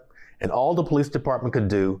department, and all the police department could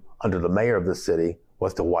do under the mayor of this city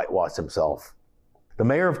was to whitewash himself. The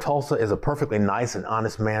mayor of Tulsa is a perfectly nice and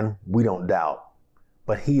honest man, we don't doubt,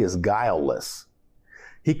 but he is guileless.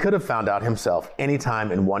 He could have found out himself any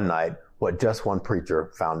time in one night what just one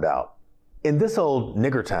preacher found out. In this old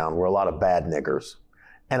nigger town were a lot of bad niggers,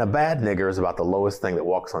 And a bad nigger is about the lowest thing that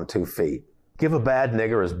walks on 2 feet. Give a bad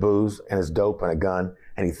nigger his booze and his dope and a gun,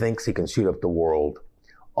 and he thinks he can shoot up the world.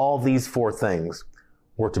 All these 4 things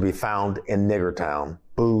were to be found in Niggertown: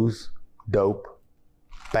 booze, dope,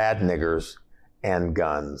 bad niggers, and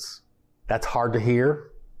guns. That's hard to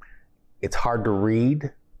hear. It's hard to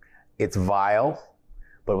read. It's vile,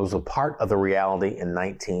 but it was a part of the reality in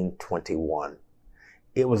 1921.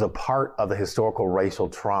 It was a part of the historical racial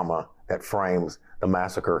trauma that frames the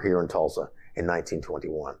massacre here in Tulsa in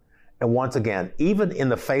 1921. And once again, even in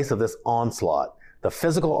the face of this onslaught, the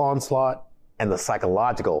physical onslaught and the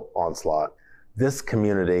psychological onslaught, this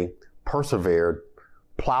community persevered,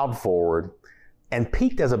 plowed forward, and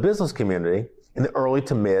peaked as a business community in the early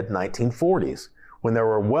to mid 1940s, when there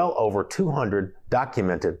were well over 200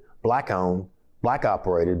 documented Black-owned,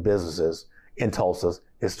 Black-operated businesses in Tulsa's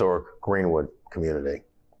historic Greenwood community.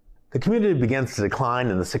 The community begins to decline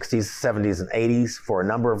in the 60s, 70s, and 80s for a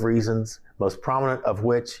number of reasons, most prominent of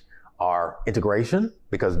which are integration,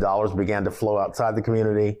 because dollars began to flow outside the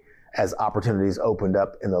community as opportunities opened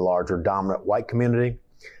up in the larger dominant white community,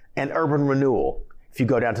 and urban renewal. If you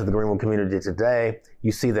go down to the Greenwood community today,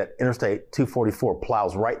 you see that Interstate 244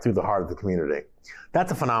 plows right through the heart of the community.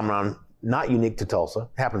 That's a phenomenon not unique to Tulsa.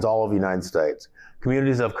 It happens all over the United States.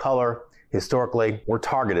 Communities of color historically were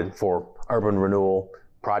targeted for urban renewal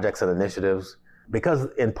projects and initiatives because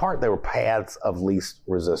in part they were paths of least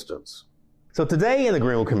resistance. So today in the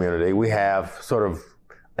Greenwood community, we have sort of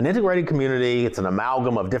an integrated community. It's an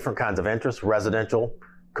amalgam of different kinds of interests: residential,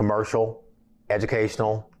 commercial,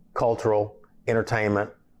 educational, cultural,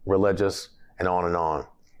 entertainment, religious, and on and on.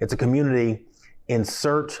 It's a community in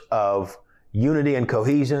search of unity and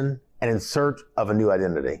cohesion, and in search of a new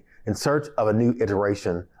identity, in search of a new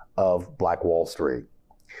iteration of Black Wall Street.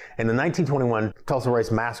 And the 1921 Tulsa Race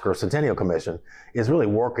Massacre Centennial Commission is really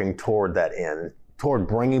working toward that end, toward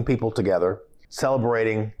bringing people together,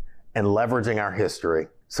 celebrating and leveraging our history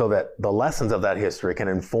so that the lessons of that history can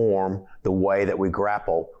inform the way that we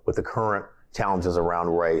grapple with the current challenges around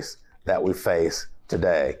race that we face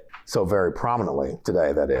today. So very prominently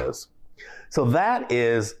today, that is. So that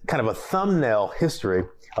is kind of a thumbnail history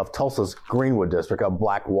of Tulsa's Greenwood district of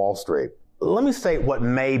Black Wall Street. Let me state what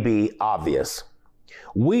may be obvious.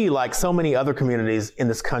 We, like so many other communities in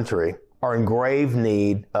this country, are in grave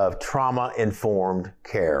need of trauma-informed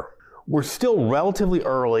care. We're still relatively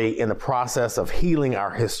early in the process of healing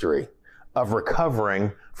our history, of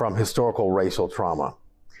recovering from historical racial trauma.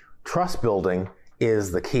 Trust building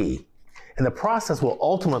is the key, and the process will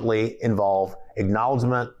ultimately involve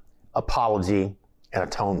acknowledgement, apology, and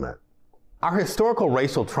atonement. Our historical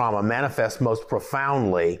racial trauma manifests most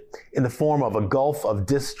profoundly in the form of a gulf of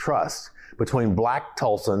distrust between Black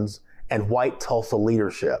Tulsans and white Tulsa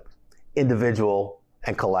leadership, individual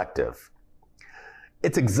and collective.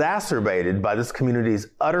 It's exacerbated by this community's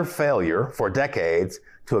utter failure for decades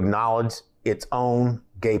to acknowledge its own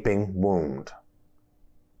gaping wound.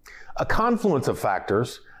 A confluence of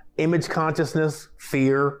factors: image consciousness,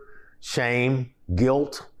 fear, shame,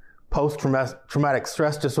 guilt, post-traumatic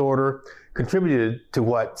stress disorder, contributed to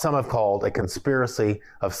what some have called a conspiracy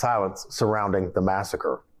of silence surrounding the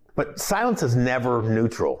massacre. But silence is never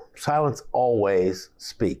neutral. Silence always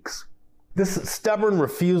speaks. This stubborn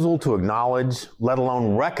refusal to acknowledge, let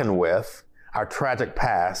alone reckon with, our tragic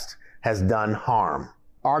past has done harm,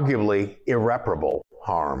 arguably irreparable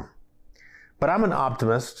harm. But I'm an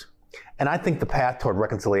optimist, and I think the path toward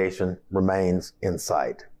reconciliation remains in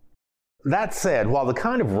sight. That said, while the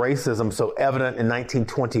kind of racism so evident in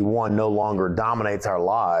 1921 no longer dominates our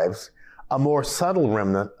lives, a more subtle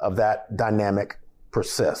remnant of that dynamic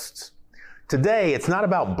persists. Today, it's not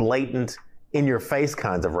about blatant, in-your-face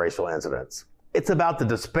kinds of racial incidents. It's about the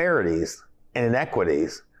disparities and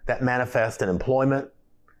inequities that manifest in employment,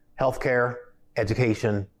 healthcare,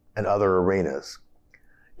 education, and other arenas.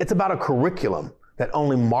 It's about a curriculum that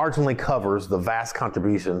only marginally covers the vast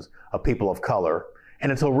contributions of people of color,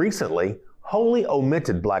 and until recently, wholly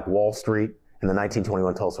omitted Black Wall Street and the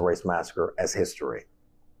 1921 Tulsa Race Massacre as history.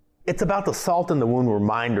 It's about the salt in the wound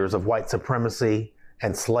reminders of white supremacy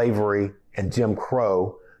and slavery and Jim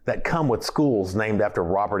Crow that come with schools named after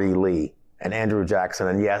Robert E. Lee and Andrew Jackson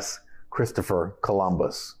and, yes, Christopher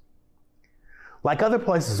Columbus. Like other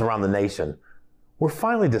places around the nation, we're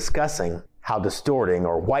finally discussing how distorting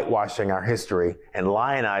or whitewashing our history and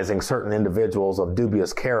lionizing certain individuals of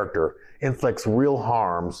dubious character inflicts real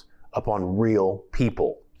harms upon real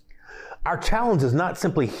people. Our challenge is not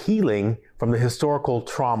simply healing from the historical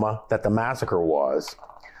trauma that the massacre was,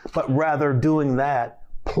 but rather doing that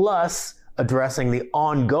plus addressing the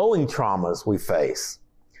ongoing traumas we face.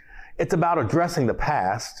 It's about addressing the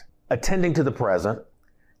past, attending to the present,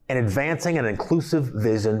 and advancing an inclusive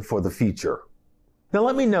vision for the future. Now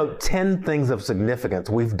let me note 10 things of significance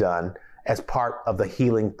we've done as part of the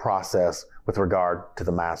healing process with regard to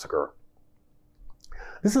the massacre.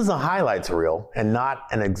 This is a highlights reel and not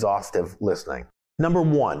an exhaustive listing. Number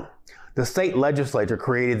 1, the state legislature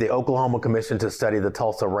created the Oklahoma Commission to study the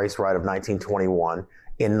Tulsa race riot of 1921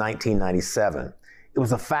 in 1997. It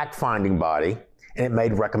was a fact-finding body, and it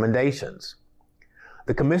made recommendations.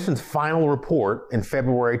 The commission's final report in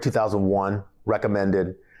February 2001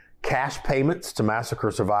 recommended cash payments to massacre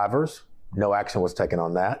survivors. No action was taken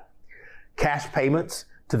on that. Cash payments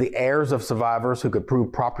to the heirs of survivors who could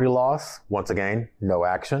prove property loss. Once again, no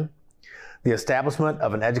action. The establishment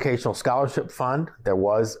of an educational scholarship fund. There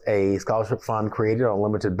was a scholarship fund created on a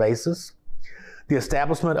limited basis. The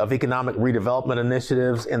establishment of economic redevelopment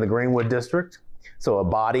initiatives in the Greenwood District. So a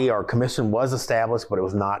body or commission was established, but it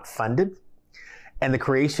was not funded. And the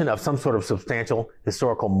creation of some sort of substantial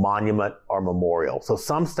historical monument or memorial. So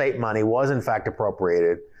some state money was in fact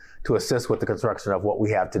appropriated to assist with the construction of what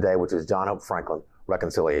we have today, which is John Hope Franklin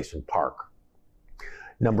Reconciliation Park.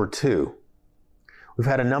 Number 2, we've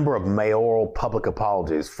had a number of mayoral public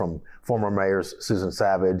apologies from former mayors Susan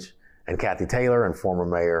Savage and Kathy Taylor and former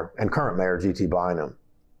mayor and current mayor G.T. Bynum.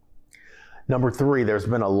 Number 3, there's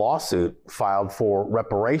been a lawsuit filed for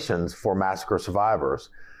reparations for massacre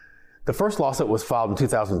survivors. The first lawsuit was filed in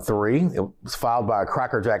 2003. It was filed by a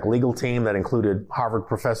crackerjack legal team that included Harvard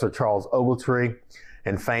professor Charles Ogletree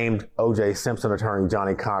and famed O.J. Simpson attorney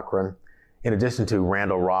Johnny Cochran, in addition to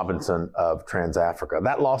Randall Robinson of TransAfrica.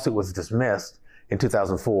 That lawsuit was dismissed in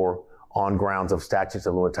 2004 on grounds of statutes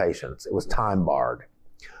of limitations. It was time barred.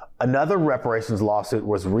 Another reparations lawsuit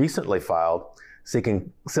was recently filed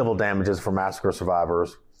seeking civil damages for massacre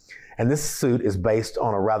survivors, and this suit is based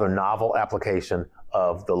on a rather novel application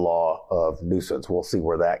of the law of nuisance. We'll see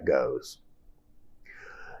where that goes.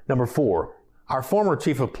 Number 4, our former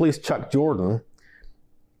chief of police, Chuck Jordan,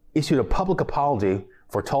 issued a public apology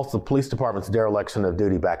for Tulsa Police Department's dereliction of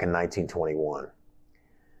duty back in 1921.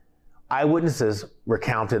 Eyewitnesses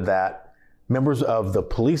recounted that members of the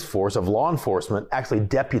police force, of law enforcement, actually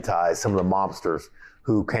deputized some of the mobsters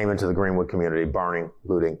who came into the Greenwood community, burning,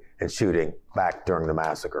 looting, and shooting back during the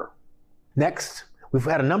massacre. Next, we've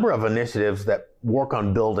had a number of initiatives that work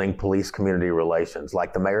on building police-community relations,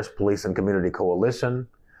 like the Mayor's Police and Community Coalition,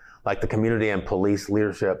 like the Community and Police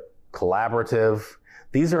Leadership Collaborative.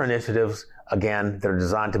 These are initiatives, again, that are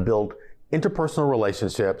designed to build interpersonal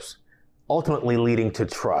relationships, ultimately leading to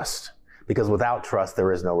trust, because without trust,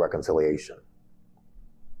 there is no reconciliation.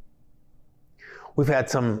 We've had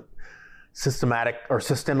some systemic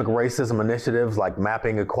racism initiatives like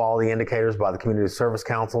mapping equality indicators by the Community Service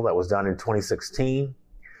Council that was done in 2016.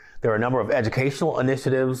 There are a number of educational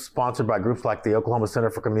initiatives sponsored by groups like the Oklahoma Center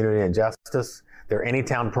for Community and Justice, their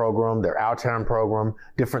Anytown program, their Our Town program,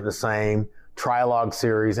 Different the Same, Trialogue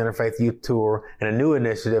series, Interfaith Youth Tour, and a new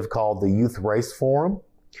initiative called the Youth Race Forum.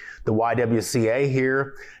 The YWCA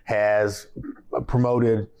here has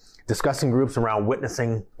promoted discussing groups around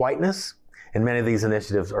witnessing whiteness, and many of these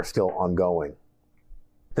initiatives are still ongoing.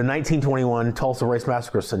 The 1921 Tulsa Race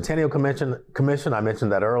Massacre Centennial Commission, I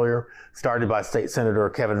mentioned that earlier, started by State Senator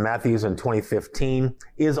Kevin Matthews in 2015,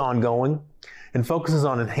 is ongoing and focuses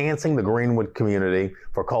on enhancing the Greenwood community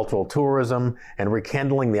for cultural tourism and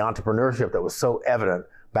rekindling the entrepreneurship that was so evident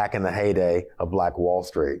back in the heyday of Black Wall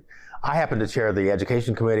Street. I happen to chair the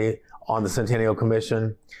Education Committee on the Centennial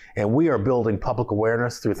Commission, and we are building public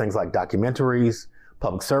awareness through things like documentaries,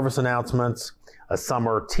 public service announcements, a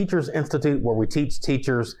summer Teachers Institute where we teach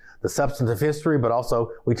teachers the substantive history, but also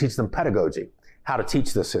we teach them pedagogy, how to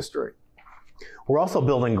teach this history. We're also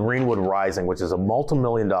building Greenwood Rising, which is a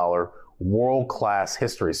multi-million-dollar world-class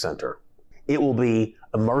history center. It will be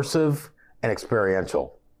immersive and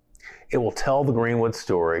experiential. It will tell the Greenwood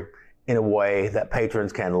story in a way that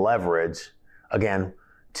patrons can leverage, again,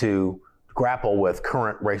 to grapple with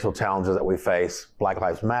current racial challenges that we face: Black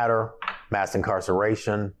Lives Matter, mass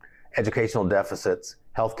incarceration, educational deficits,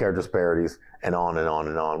 healthcare disparities, and on and on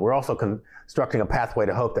and on. We're also constructing a pathway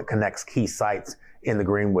to hope that connects key sites in the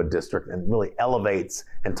Greenwood District and really elevates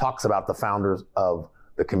and talks about the founders of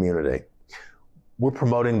the community. We're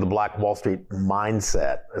promoting the Black Wall Street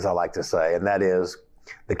mindset, as I like to say, and that is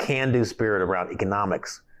the can-do spirit around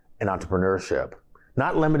economics and entrepreneurship,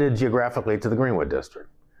 not limited geographically to the Greenwood District,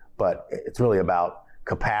 but it's really about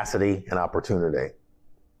capacity and opportunity.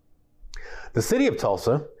 The city of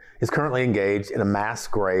Tulsa is currently engaged in a mass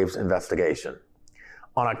graves investigation.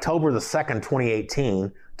 On October the 2nd,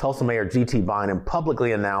 2018, Tulsa Mayor G.T. Bynum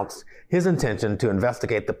publicly announced his intention to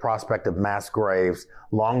investigate the prospect of mass graves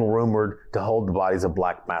long rumored to hold the bodies of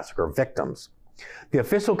Black massacre victims. The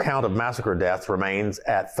official count of massacre deaths remains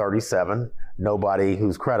at 37. Nobody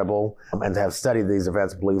who's credible and have studied these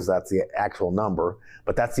events believes that's the actual number,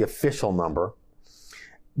 but that's the official number.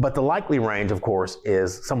 But the likely range, of course,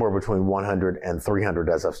 is somewhere between 100 and 300,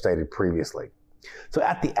 as I've stated previously. So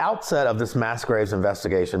at the outset of this mass graves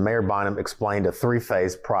investigation, Mayor Bynum explained a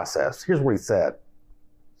three-phase process. Here's what he said.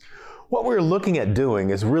 What we're looking at doing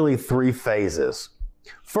is really three phases.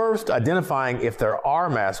 First, identifying if there are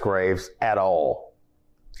mass graves at all.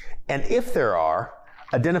 And if there are,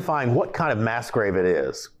 identifying what kind of mass grave it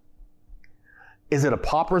is. Is it a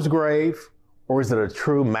pauper's grave, or is it a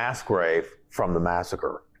true mass grave from the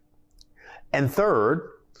massacre? And third,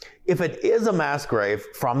 if it is a mass grave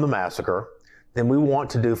from the massacre, then we want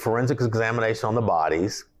to do forensic examination on the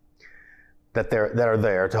bodies that are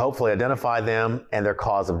there to hopefully identify them and their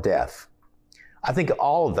cause of death. I think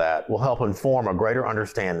all of that will help inform a greater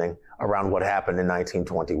understanding around what happened in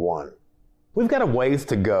 1921. We've got a ways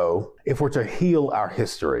to go if we're to heal our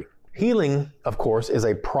history. Healing, of course, is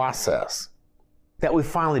a process. That we've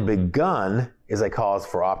finally begun is a cause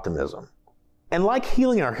for optimism. And like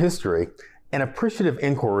healing our history, an appreciative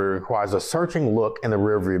inquiry requires a searching look in the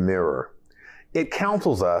rearview mirror. It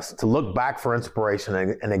counsels us to look back for inspiration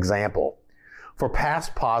and example, for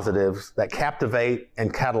past positives that captivate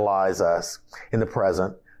and catalyze us in the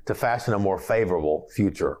present to fashion a more favorable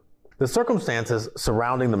future. The circumstances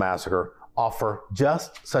surrounding the massacre offer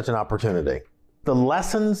just such an opportunity. The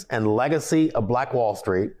lessons and legacy of Black Wall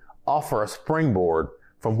Street offer a springboard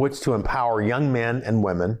from which to empower young men and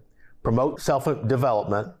women, promote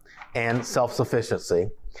self-development and self-sufficiency,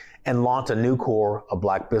 and launch a new core of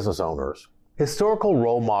Black business owners. Historical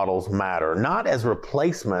role models matter, not as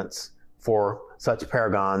replacements for such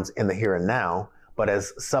paragons in the here and now, but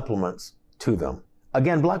as supplements to them.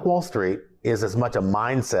 Again, Black Wall Street is as much a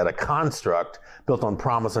mindset, a construct built on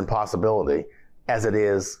promise and possibility, as it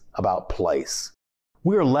is about place.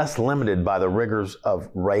 We are less limited by the rigors of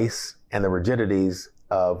race and the rigidities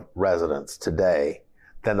of residence today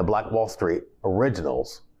than the Black Wall Street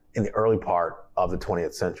originals in the early part of the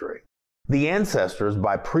 20th century. The ancestors,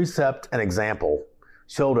 by precept and example,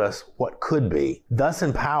 showed us what could be. Thus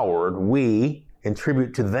empowered, we, in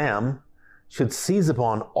tribute to them, should seize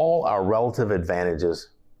upon all our relative advantages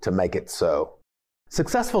to make it so.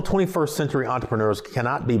 Successful 21st century entrepreneurs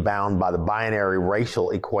cannot be bound by the binary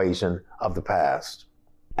racial equation of the past.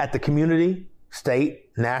 At the community, state,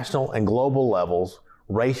 national, and global levels,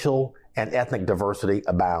 racial and ethnic diversity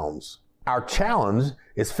abounds. Our challenge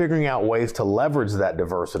is figuring out ways to leverage that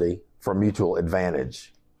diversity for mutual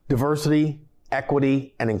advantage. Diversity,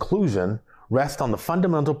 equity, and inclusion rest on the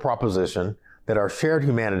fundamental proposition that our shared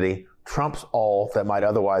humanity trumps all that might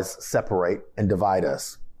otherwise separate and divide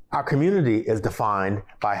us. Our community is defined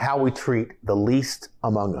by how we treat the least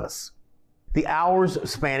among us. The hours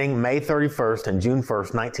spanning May 31st and June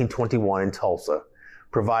 1st, 1921 in Tulsa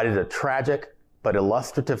provided a tragic but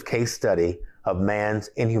illustrative case study of man's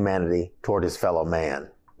inhumanity toward his fellow man.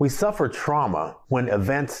 We suffer trauma when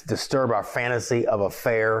events disturb our fantasy of a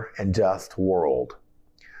fair and just world.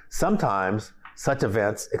 Sometimes such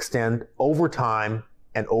events extend over time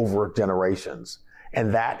and over generations,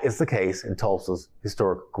 and that is the case in Tulsa's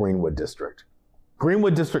historic Greenwood District.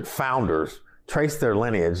 Greenwood District founders traced their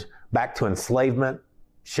lineage back to enslavement,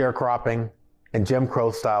 sharecropping, and Jim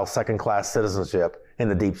Crow-style second-class citizenship in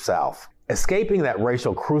the Deep South. Escaping that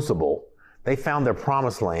racial crucible, they found their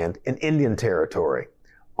promised land in Indian Territory,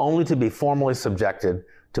 only to be formally subjected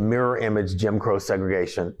to mirror image Jim Crow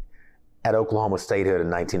segregation at Oklahoma statehood in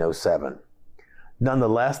 1907.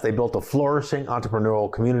 Nonetheless, they built a flourishing entrepreneurial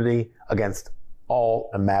community against all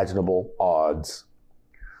imaginable odds.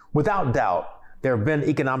 Without doubt, there have been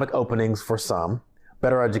economic openings for some,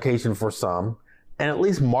 better education for some, and at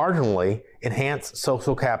least marginally enhanced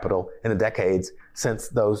social capital in the decades since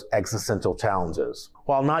those existential challenges.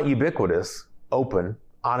 While not ubiquitous, open,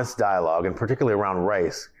 honest dialogue, and particularly around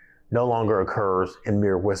race, no longer occurs in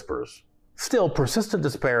mere whispers. Still, persistent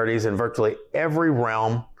disparities in virtually every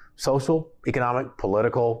realm, social, economic,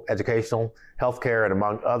 political, educational, healthcare, and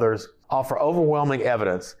among others, offer overwhelming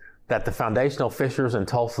evidence that the foundational fissures in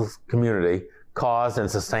Tulsa's community, caused and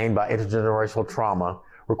sustained by intergenerational trauma,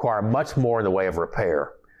 require much more in the way of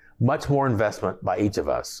repair, much more investment by each of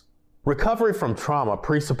us. Recovery from trauma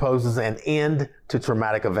presupposes an end to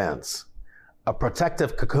traumatic events, a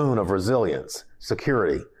protective cocoon of resilience,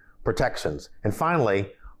 security, protections, and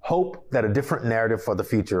finally, hope that a different narrative for the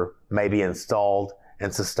future may be installed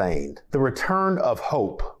and sustained. The return of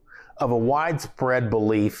hope, of a widespread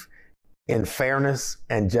belief in fairness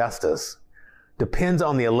and justice, depends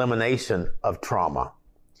on the elimination of trauma.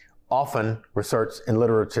 often researched in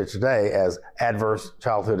literature today as adverse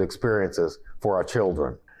childhood experiences for our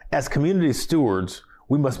children. As community stewards,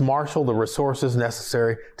 we must marshal the resources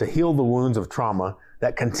necessary to heal the wounds of trauma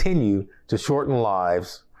that continue to shorten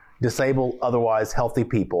lives, disable otherwise healthy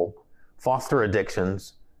people, foster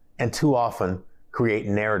addictions, and too often create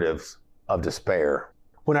narratives of despair.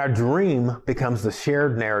 When our dream becomes the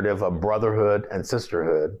shared narrative of brotherhood and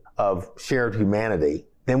sisterhood, of shared humanity,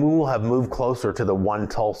 then we will have moved closer to the one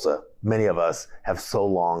Tulsa many of us have so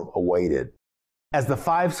long awaited. As the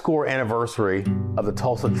 50th anniversary of the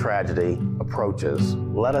Tulsa tragedy approaches,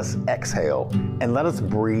 let us exhale and let us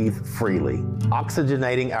breathe freely,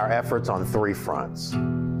 oxygenating our efforts on 3 fronts.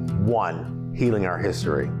 1, healing our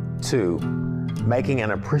history. 2, making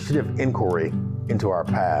an appreciative inquiry into our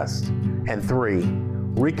past. And 3,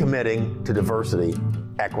 recommitting to diversity,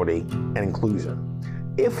 equity, and inclusion.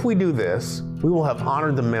 If we do this, we will have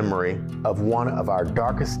honored the memory of one of our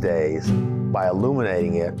darkest days by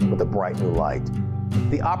illuminating it with a bright new light.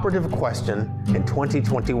 The operative question in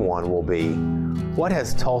 2021 will be, what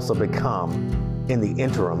has Tulsa become in the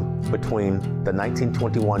interim between the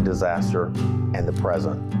 1921 disaster and the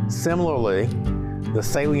present? Similarly, the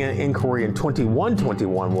salient inquiry in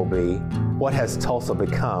 2121 will be, what has Tulsa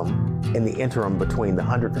become in the interim between the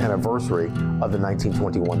 100th anniversary of the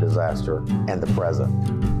 1921 disaster and the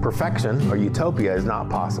present? Perfection or utopia is not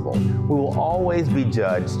possible. We will always be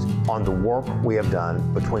judged on the work we have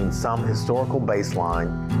done between some historical baseline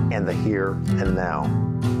and the here and now.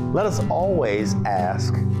 Let us always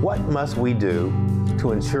ask, what must we do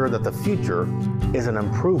to ensure that the future is an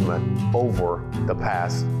improvement over the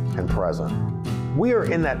past and present? We are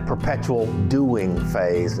in that perpetual doing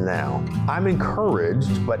phase now. I'm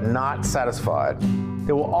encouraged but not satisfied.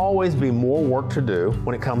 There will always be more work to do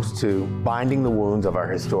when it comes to binding the wounds of our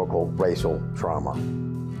historical racial trauma.